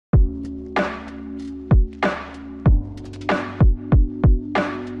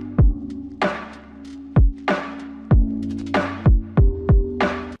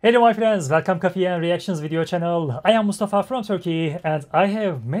Hello my friends, welcome Coffee and Reactions video channel. I am Mustafa from Turkey and I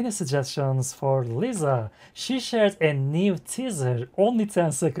have many suggestions for Lisa. She shared a new teaser, only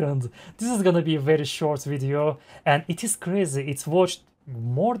 10 seconds. This is gonna be a very short video and it is crazy. It's watched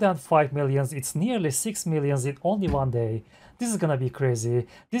more than 5 millions, it's nearly 6 millions in only one day. This is gonna be crazy.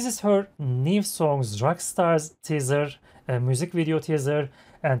 This is her new song's ROCKSTAR's teaser, a music video teaser.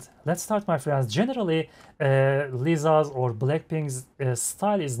 And let's start, my friends. Generally, Lisa's or Blackpink's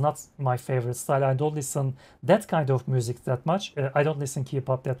style is not my favorite style. I don't listen that kind of music that much. I don't listen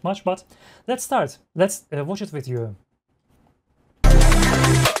K-pop that much, but let's start. Let's watch it with you.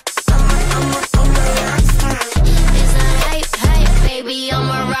 Baby, I'm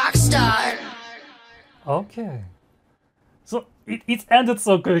a rock star. Okay. So it ended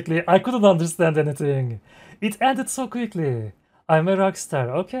so quickly. I couldn't understand anything. It ended so quickly. I'm a rock star.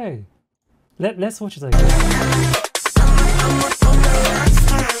 Okay. Let's watch it again.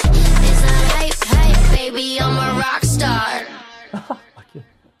 Baby, I'm a rock star. Okay.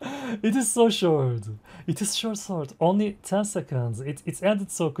 It is so short. It is short. Only 10 seconds. It ended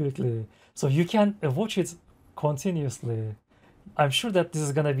so quickly. So you can watch it continuously. I'm sure that this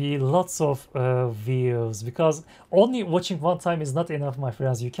is gonna be lots of views because only watching one time is not enough, my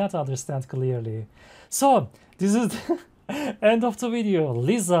friends. You can't understand clearly. So this is end of the video.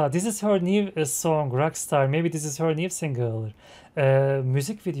 Lisa, this is her new song Rockstar. Maybe this is her new single,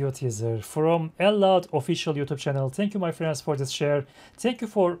 music video teaser from Loud official YouTube channel. Thank you, my friends, for this share. Thank you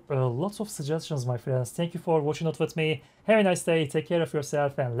for lots of suggestions, my friends. Thank you for watching it with me. Have a nice day, take care of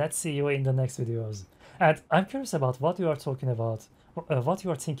yourself, and let's see you in the next videos. And I'm curious about what you are talking about, what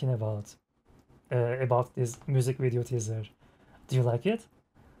you are thinking about this music video teaser. Do you like it?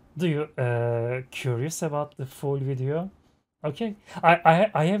 Do you curious about the full video? Okay,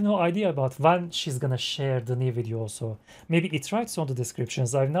 I have no idea about when she's gonna share the new video also. Maybe it writes on the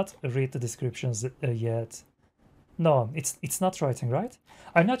descriptions. I've not read the descriptions yet. No, it's not writing, right?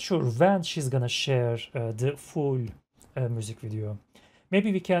 I'm not sure when she's gonna share the full music video.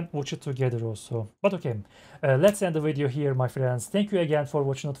 Maybe we can watch it together also. But okay, let's end the video here, my friends. Thank you again for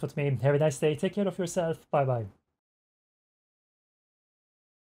watching it with me. Have a nice day. Take care of yourself. Bye bye.